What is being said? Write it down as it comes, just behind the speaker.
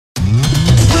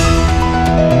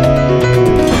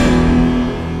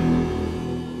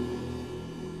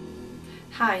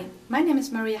My name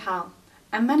is Maria Hall.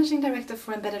 I'm Managing Director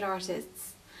for Embedded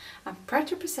Artists. I'm proud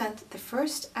to present the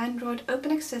first Android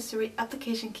Open Accessory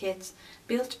application kit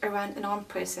built around an ARM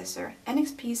processor,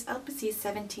 NXP's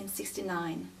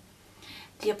LPC1769.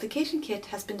 The application kit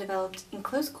has been developed in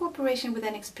close cooperation with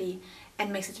NXP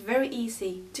and makes it very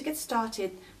easy to get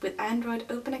started with Android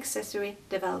Open Accessory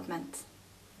development.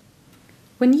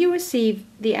 When you receive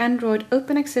the Android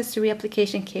Open Accessory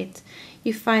application kit,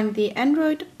 you find the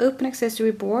Android Open Accessory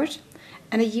board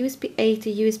and a USB-A to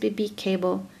USB-B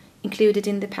cable included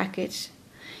in the package.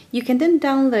 You can then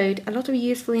download a lot of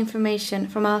useful information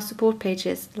from our support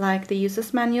pages like the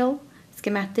user's manual,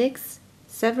 schematics,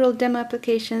 several demo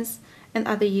applications and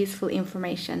other useful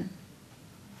information.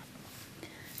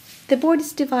 The board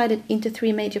is divided into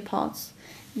three major parts.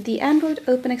 The Android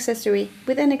Open Accessory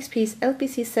with NXP's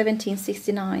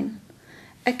LPC1769,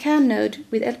 a CAN node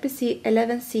with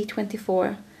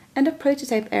LPC11C24 and a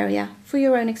prototype area for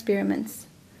your own experiments.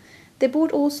 The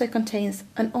board also contains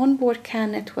an onboard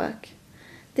CAN network.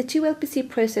 The two LPC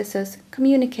processors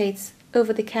communicate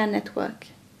over the CAN network.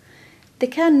 The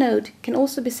CAN node can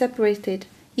also be separated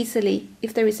easily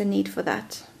if there is a need for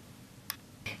that.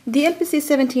 The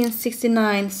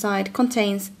LPC1769 side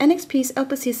contains NXP's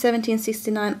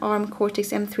LPC1769 ARM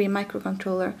Cortex-M3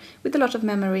 microcontroller with a lot of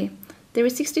memory. There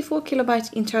is 64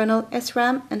 KB internal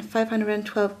SRAM and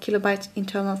 512 KB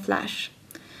internal flash.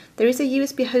 There is a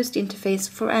USB host interface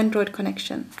for Android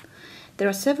connection. There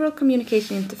are several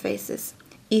communication interfaces: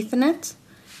 Ethernet,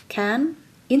 CAN,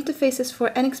 interfaces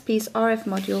for NXP's RF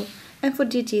module and for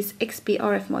Digi's XP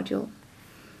RF module.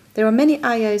 There are many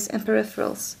IOs and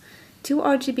peripherals, 2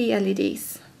 RGB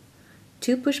LEDs,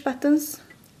 2 push buttons,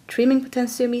 trimming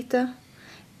potentiometer,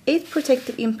 8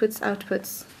 protective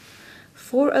inputs/outputs,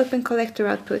 4 open collector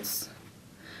outputs.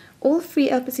 All 3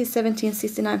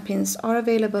 LPC1769 pins are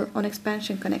available on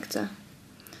expansion connector.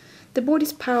 The board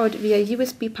is powered via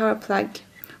USB power plug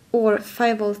or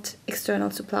 5V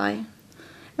external supply,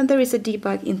 and there is a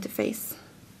debug interface.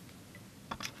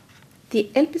 The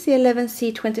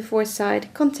LPC11C24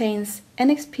 side contains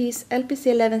NXP's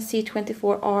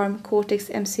LPC11C24 ARM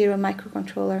Cortex-M0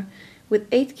 microcontroller with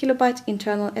 8 KB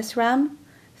internal SRAM,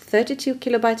 32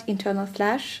 KB internal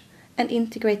flash and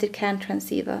integrated CAN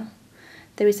transceiver.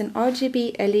 There is an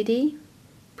RGB LED,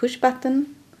 push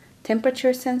button,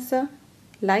 temperature sensor,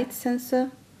 light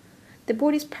sensor. The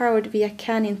board is powered via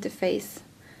CAN interface,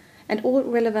 and all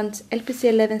relevant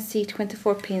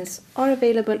LPC11C24 pins are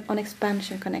available on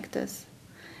expansion connectors.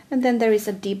 And then there is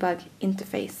a debug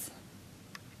interface.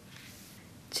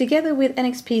 Together with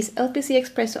NXP's LPC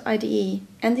Espresso IDE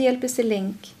and the LPC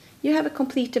Link, you have a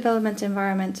complete development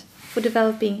environment for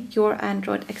developing your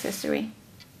Android accessory.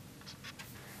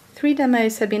 3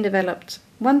 demos have been developed,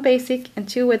 1 basic and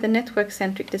 2 where the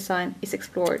network-centric design is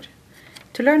explored.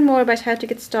 To learn more about how to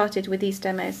get started with these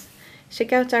demos,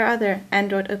 check out our other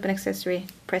Android Open Accessory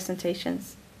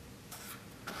presentations.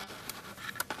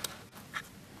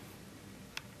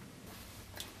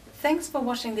 Thanks for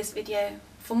watching this video.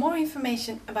 For more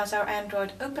information about our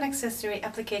Android Open Accessory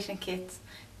application kit,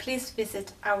 please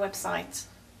visit our website.